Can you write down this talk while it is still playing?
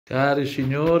Cari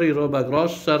signori, roba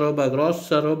grossa, roba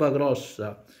grossa, roba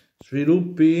grossa.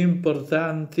 Sviluppi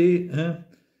importanti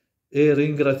e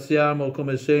ringraziamo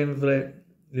come sempre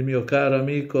il mio caro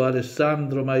amico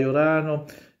Alessandro Maiorano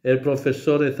e il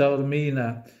professore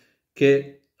Taormina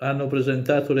che hanno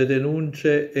presentato le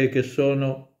denunce e che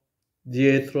sono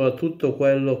dietro a tutto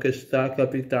quello che sta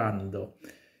capitando.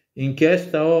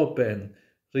 Inchiesta open,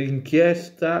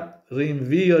 rinchiesta,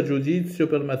 rinvio a giudizio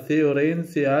per Matteo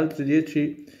Renzi e altri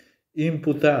 10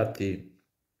 imputati.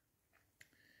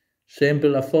 Sempre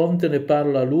la fonte, ne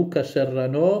parla Luca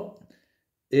Serranò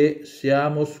e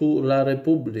siamo sulla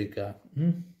Repubblica.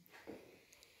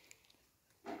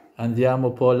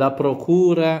 Andiamo poi alla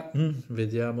procura,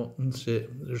 vediamo se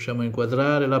riusciamo a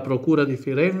inquadrare. La procura di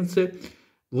Firenze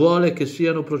vuole che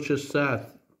siano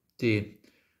processati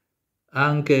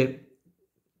anche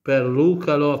per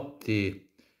Luca Lotti,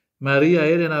 Maria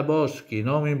Elena Boschi,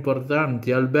 nomi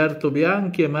importanti, Alberto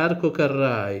Bianchi e Marco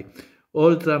Carrai,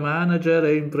 oltre a manager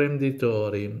e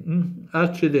imprenditori.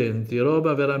 Accidenti,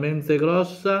 roba veramente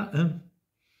grossa.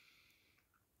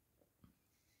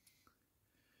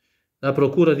 La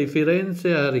Procura di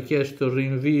Firenze ha richiesto il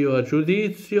rinvio a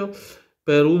giudizio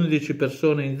per 11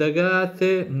 persone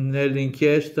indagate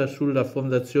nell'inchiesta sulla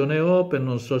Fondazione Open,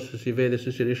 non so se si vede,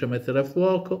 se si riesce a mettere a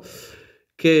fuoco,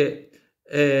 che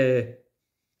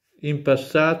in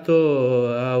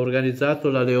passato ha organizzato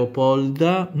la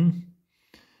Leopolda,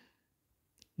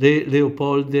 le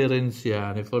Leopolde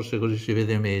renziane, forse così si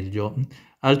vede meglio.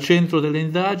 Al centro delle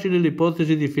indagini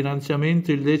l'ipotesi di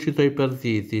finanziamento illecito ai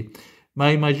partiti, ma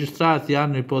i magistrati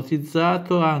hanno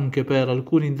ipotizzato anche per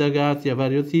alcuni indagati a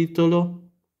vario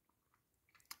titolo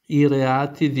i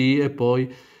reati di, e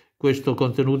poi questo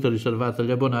contenuto è riservato agli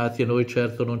abbonati e noi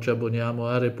certo non ci abboniamo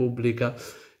a Repubblica,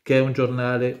 che è un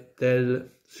giornale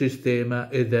del sistema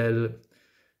e del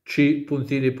C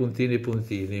puntini puntini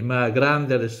puntini, ma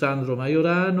grande Alessandro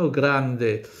Maiorano,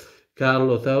 grande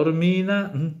Carlo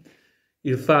Taormina.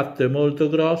 Il fatto è molto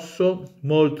grosso,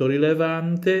 molto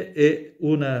rilevante e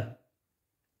una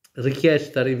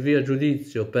richiesta rinvio a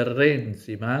giudizio per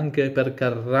Renzi, ma anche per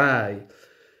Carrai,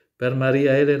 per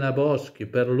Maria Elena Boschi,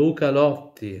 per Luca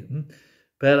Lotti,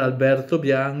 per Alberto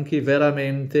Bianchi,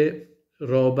 veramente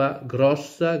roba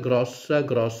grossa, grossa,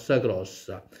 grossa,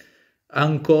 grossa.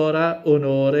 Ancora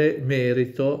onore,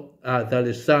 merito ad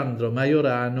Alessandro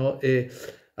Maiorano e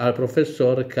al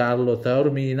professor Carlo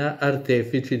Taormina,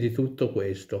 artefici di tutto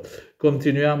questo.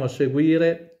 Continuiamo a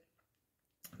seguire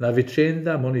la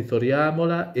vicenda,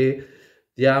 monitoriamola e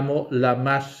diamo la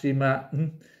massima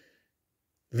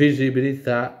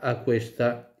visibilità a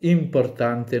questa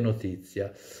importante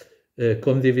notizia.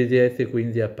 Condividete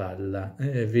quindi a palla.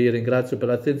 Vi ringrazio per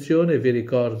l'attenzione, vi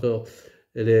ricordo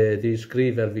di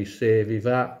iscrivervi se vi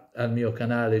va al mio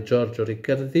canale Giorgio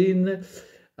Riccardin,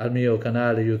 al mio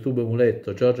canale YouTube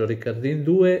Muletto Giorgio Riccardin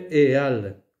 2 e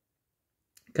al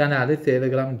canale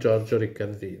Telegram Giorgio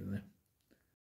Riccardin.